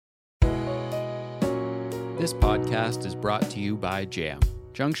This podcast is brought to you by JAM,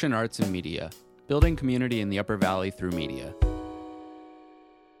 Junction Arts and Media, building community in the Upper Valley through media.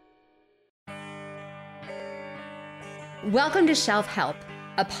 Welcome to Shelf Help,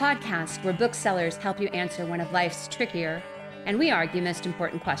 a podcast where booksellers help you answer one of life's trickier, and we argue most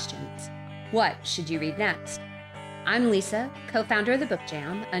important questions. What should you read next? I'm Lisa, co-founder of the Book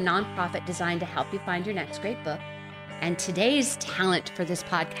Jam, a nonprofit designed to help you find your next great book. And today's talent for this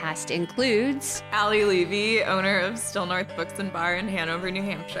podcast includes Allie Levy, owner of Still North Books and Bar in Hanover, New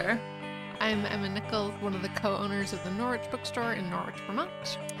Hampshire. I'm Emma Nichols, one of the co-owners of the Norwich Bookstore in Norwich,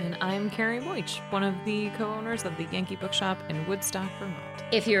 Vermont. And I'm Carrie Moich, one of the co-owners of the Yankee Bookshop in Woodstock, Vermont.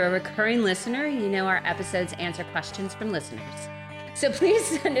 If you're a recurring listener, you know our episodes answer questions from listeners. So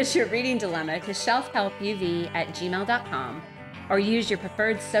please send us your reading dilemma to shelfhelpuv@gmail.com or use your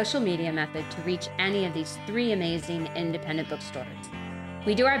preferred social media method to reach any of these three amazing independent bookstores.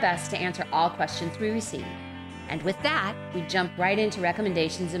 We do our best to answer all questions we receive. And with that, we jump right into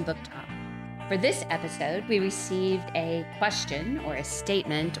recommendations and book talk. For this episode, we received a question or a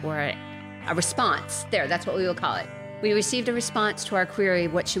statement or a response. That's what we will call it. We received a response to our query,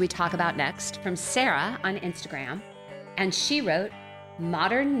 what should we talk about next, from Sarah on Instagram. And she wrote,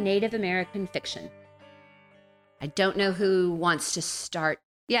 modern Native American fiction. I don't know who wants to start.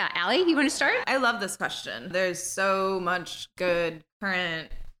 Yeah, Allie, you want to start? I love this question. There's so much good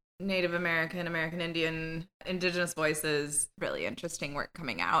current Native American, American Indian, Indigenous voices, really interesting work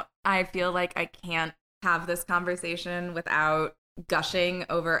coming out. I feel like I can't have this conversation without gushing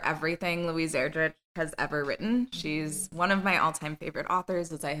over everything Louise Erdrich has ever written. She's one of my all-time favorite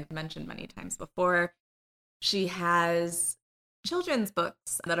authors, as I have mentioned many times before. She has children's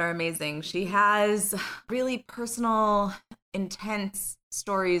books that are amazing. She has really personal, intense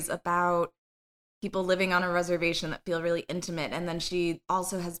stories about people living on a reservation that feel really intimate. And then she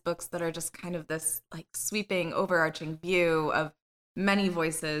also has books that are just kind of this like sweeping, overarching view of many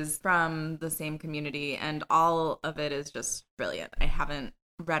voices from the same community. And all of it is just brilliant. I haven't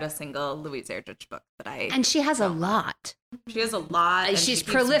read a single Louise Erdrich book that I... And she has a lot. She has a lot. And she's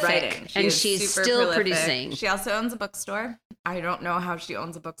prolific. And she's still producing. She also owns a bookstore. I don't know how she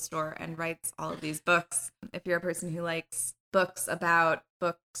owns a bookstore and writes all of these books. If you're a person who likes books about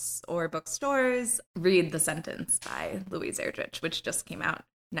books or bookstores, read The Sentence by Louise Erdrich, which just came out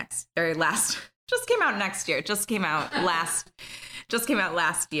next year. Just came out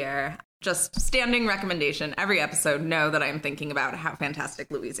last year. Just standing recommendation. Every episode, know that I'm thinking about how fantastic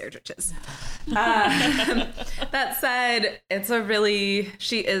Louise Erdrich is. That said,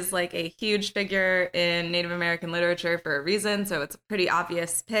 she is like a huge figure in Native American literature for a reason, so it's a pretty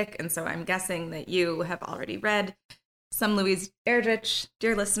obvious pick. And so I'm guessing that you have already read some Louise Erdrich,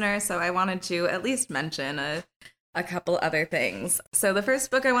 dear listener, so I wanted to at least mention a couple other things. So the first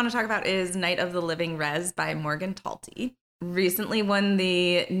book I want to talk about is Night of the Living Rez by Morgan Talty. Recently won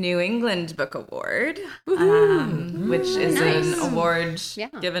the New England Book Award, which is an award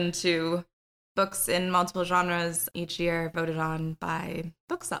given to books in multiple genres each year, voted on by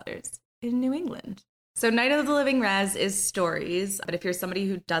booksellers in New England. So Night of the Living Rez is stories, but if you're somebody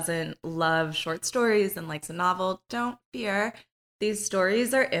who doesn't love short stories and likes a novel, don't fear. These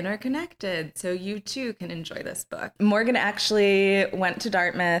stories are interconnected, so you too can enjoy this book. Morgan actually went to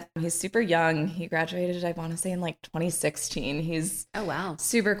Dartmouth. He's super young. He graduated, I want to say, in like 2016. He's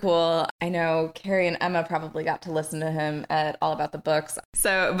super cool. I know Carrie and Emma probably got to listen to him at All About the Books.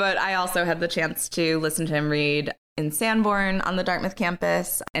 But I also had the chance to listen to him read in Sanborn on the Dartmouth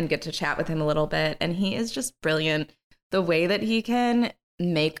campus and get to chat with him a little bit. And he is just brilliant. The way that he can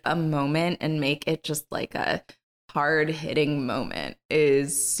make a moment and make it just like a hard-hitting moment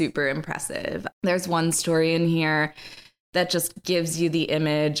is super impressive. There's one story in here that just gives you the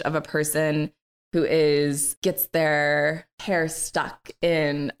image of a person who gets their hair stuck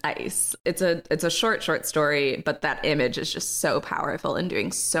in ice. It's a short story, but that image is just so powerful and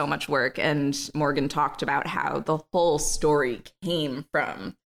doing so much work. And Morgan talked about how the whole story came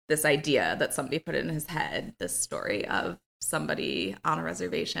from this idea that somebody put in his head, this story of somebody on a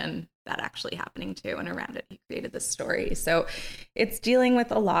reservation that actually happening to, and around it he created this story. So it's dealing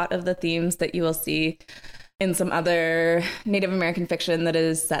with a lot of the themes that you will see in some other Native American fiction that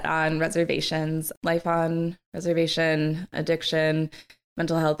is set on reservations, life on reservation, addiction,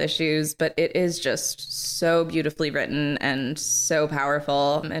 mental health issues, but it is just so beautifully written and so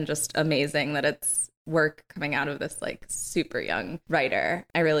powerful and just amazing that it's work coming out of this like super young writer.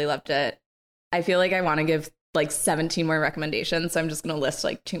 I really loved it. I feel like I want to give like 17 more recommendations, so I'm just going to list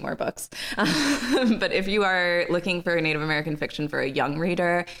like 2 more books. But if you are looking for Native American fiction for a young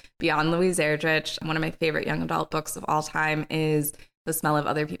reader, beyond Louise Erdrich, one of my favorite young adult books of all time is The Smell of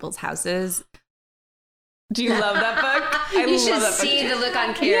Other People's Houses Do you love that book? You should see the look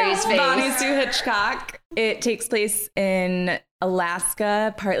on Carrie's face. Bonnie Sue Hitchcock. It takes place in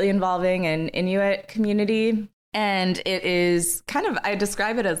Alaska, partly involving an Inuit community. And it is kind of, I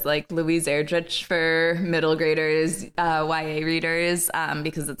describe it as like Louise Erdrich for middle graders, YA readers,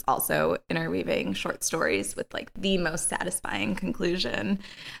 because it's also interweaving short stories with like the most satisfying conclusion.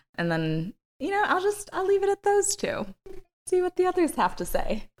 And then, I'll leave it at those two. See what the others have to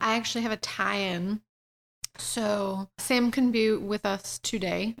say. I actually have a tie-in. So Sam couldn't be with us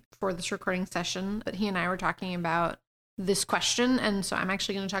today for this recording session, but he and I were talking about this question, and so I'm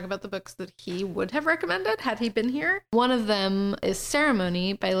actually going to talk about the books that he would have recommended had he been here. One of them is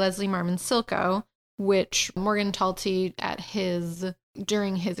Ceremony by Leslie Marmon Silko, which Morgan Talty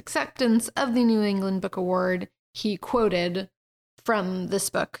during his acceptance of the New England Book Award, he quoted from this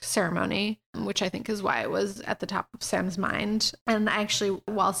book, Ceremony, which I think is why it was at the top of Sam's mind. And actually,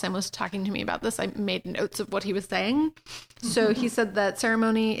 while Sam was talking to me about this, I made notes of what he was saying. So he said that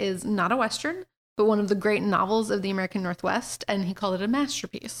Ceremony is not a Western, but one of the great novels of the American Northwest, and he called it a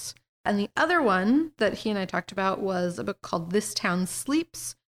masterpiece. And the other one that he and I talked about was a book called This Town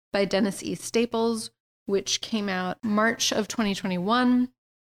Sleeps by Dennis E. Staples, which came out March of 2021.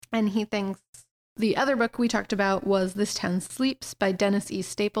 And he thinks the other book we talked about was This Town Sleeps by Dennis E.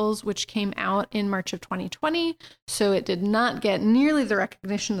 Staples, which came out in March of 2020. So it did not get nearly the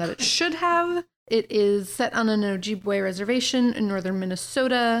recognition that it should have. It is set on an Ojibwe reservation in northern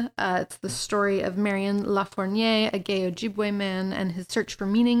Minnesota. It's the story of Marion Lafournier, a gay Ojibwe man, and his search for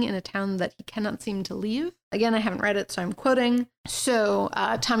meaning in a town that he cannot seem to leave. Again, I haven't read it, so I'm quoting. So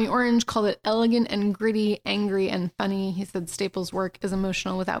Tommy Orange called it elegant and gritty, angry and funny. He said Staples' work is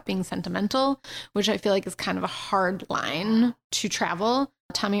emotional without being sentimental, which I feel like is kind of a hard line to travel.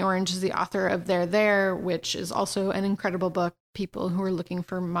 Tommy Orange is the author of There, which is also an incredible book. People who are looking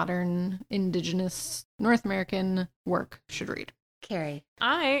for modern indigenous North American work should read. Carrie.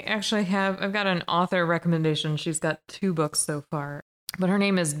 I've got an author recommendation. She's got 2 books so far, but her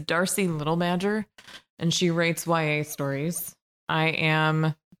name is Darcy Little Badger, and she writes YA stories. I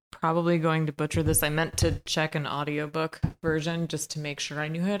am probably going to butcher this. I meant to check an audiobook version just to make sure I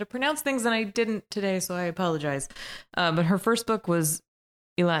knew how to pronounce things, and I didn't today, so I apologize. But her first book was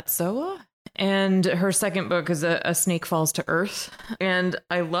Ilatsoa, and her second book is a Snake Falls to Earth. And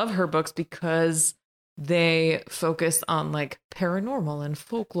I love her books because they focus on like paranormal and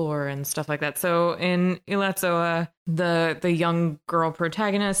folklore and stuff like that. So in Ilatsoa, the young girl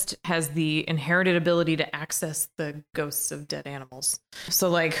protagonist has the inherited ability to access the ghosts of dead animals. So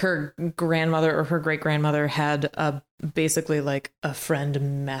like her grandmother or her great grandmother had basically like a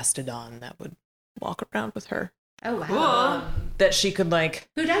friend mastodon that would walk around with her. Oh, wow. That she could like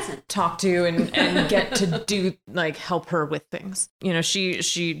who doesn't talk to and get to do like help her with things.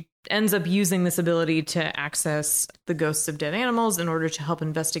 She ends up using this ability to access the ghosts of dead animals in order to help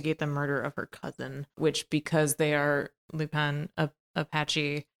investigate the murder of her cousin, which, because they are Lipan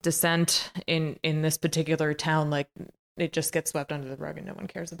Apache descent in this particular town, like it just gets swept under the rug and no one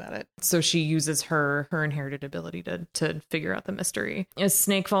cares about it. So she uses her inherited ability to figure out the mystery. As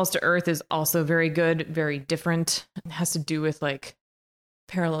Snake Falls to Earth is also very good, very different. It has to do with like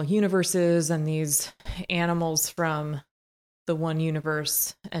parallel universes, and these animals from the one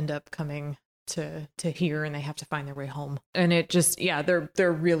universe end up coming to here, and they have to find their way home. And it just,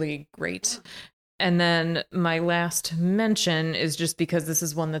 they're really great. And then my last mention is, just because this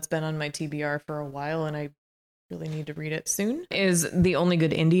is one that's been on my TBR for a while and I really need to read it soon, is The Only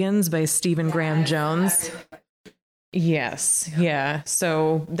Good Indians by Stephen Graham Jones. Yes. Yeah.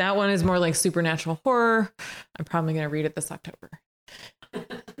 So that one is more like supernatural horror. I'm probably going to read it this October.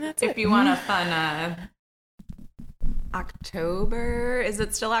 If you want a fun October, is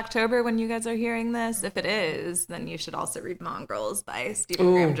it still October when you guys are hearing this? If it is, then you should also read Mongrels by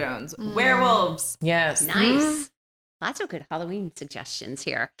Stephen Graham Jones. Werewolves. Yes. Nice. Lots of good Halloween suggestions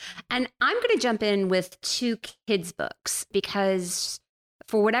here. And I'm going to jump in with 2 kids' books because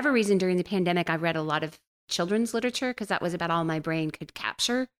for whatever reason during the pandemic, I read a lot of children's literature because that was about all my brain could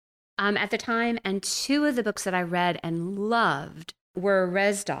capture at the time. And 2 of the books that I read and loved were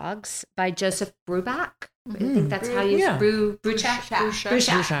Res Dogs by Joseph Bruback. I think that's how you say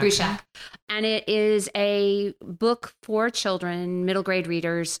Bruchac. And it is a book for children, middle grade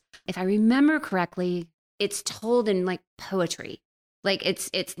readers. If I remember correctly, it's told in like poetry. Like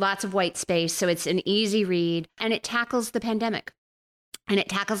it's lots of white space. So it's an easy read, and it tackles the pandemic. And it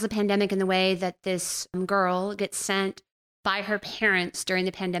tackles the pandemic in the way that this girl gets sent by her parents during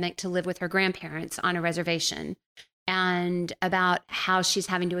the pandemic to live with her grandparents on a reservation, and about how she's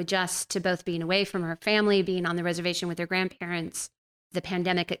having to adjust to both being away from her family, being on the reservation with her grandparents, the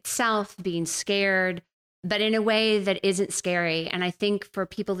pandemic itself, being scared, but in a way that isn't scary. And I think for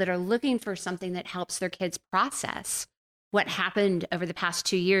people that are looking for something that helps their kids process what happened over the past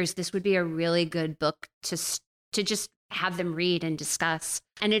 2 years, this would be a really good book to just have them read and discuss.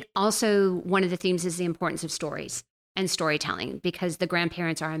 And it also, one of the themes is the importance of stories and storytelling, because the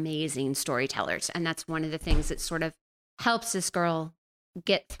grandparents are amazing storytellers. And that's one of the things that sort of helps this girl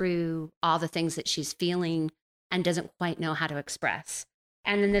get through all the things that she's feeling and doesn't quite know how to express.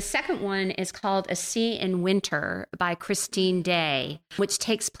 And then the second one is called A Sea in Winter by Christine Day, which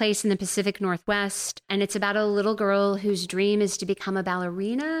takes place in the Pacific Northwest. And it's about a little girl whose dream is to become a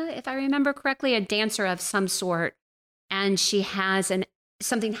ballerina, if I remember correctly, a dancer of some sort. And she has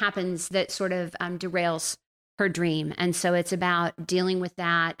something happens that sort of derails her dream. And so it's about dealing with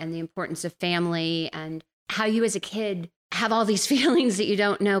that and the importance of family and how you as a kid have all these feelings that you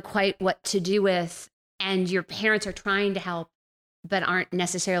don't know quite what to do with. And your parents are trying to help, but aren't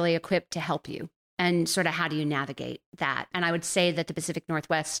necessarily equipped to help you. And sort of how do you navigate that? And I would say that the Pacific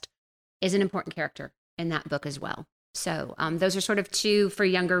Northwest is an important character in that book as well. So those are sort of two for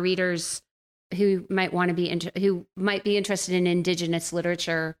younger readers who might want to be who might be interested in Indigenous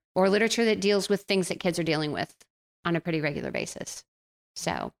literature or literature that deals with things that kids are dealing with on a pretty regular basis.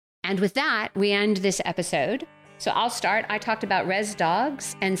 So, and with that, we end this episode. So I'll start. I talked about Res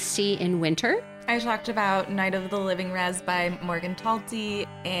Dogs and Sea in Winter. I talked about Night of the Living Res by Morgan Talty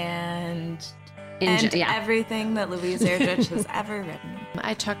and everything that Louise Erdrich has ever written.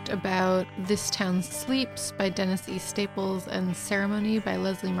 I talked about This Town Sleeps by Dennis E. Staples and Ceremony by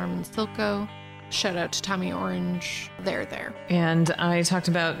Leslie Marmon Silko. Shout out to Tommy Orange. There. And I talked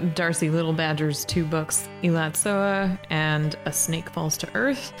about Darcy Little Badger's 2 books, Elat Soa and A Snake Falls to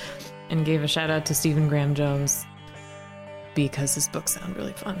Earth, and gave a shout out to Stephen Graham Jones because his books sound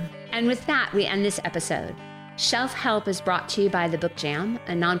really fun. And with that, we end this episode. Shelf Help is brought to you by The Book Jam,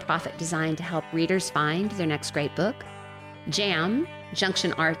 a nonprofit designed to help readers find their next great book. Jam,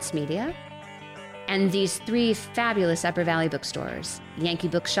 Junction Arts Media, and these 3 fabulous Upper Valley bookstores, Yankee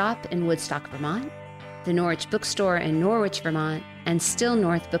Bookshop in Woodstock, Vermont, the Norwich Bookstore in Norwich, Vermont, and Still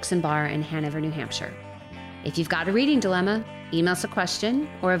North Books and Bar in Hanover, New Hampshire. If you've got a reading dilemma, email us a question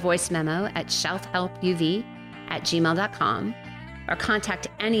or a voice memo at shelfhelpuv@gmail.com, or contact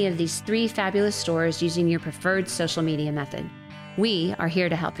any of these 3 fabulous stores using your preferred social media method. We are here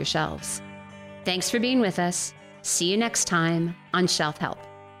to help your shelves. Thanks for being with us. See you next time on Shelf Help.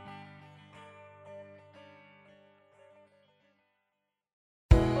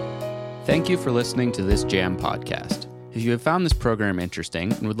 Thank you for listening to this Jam podcast. If you have found this program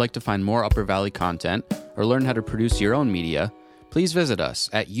interesting and would like to find more Upper Valley content or learn how to produce your own media, please visit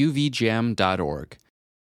us at uvjam.org.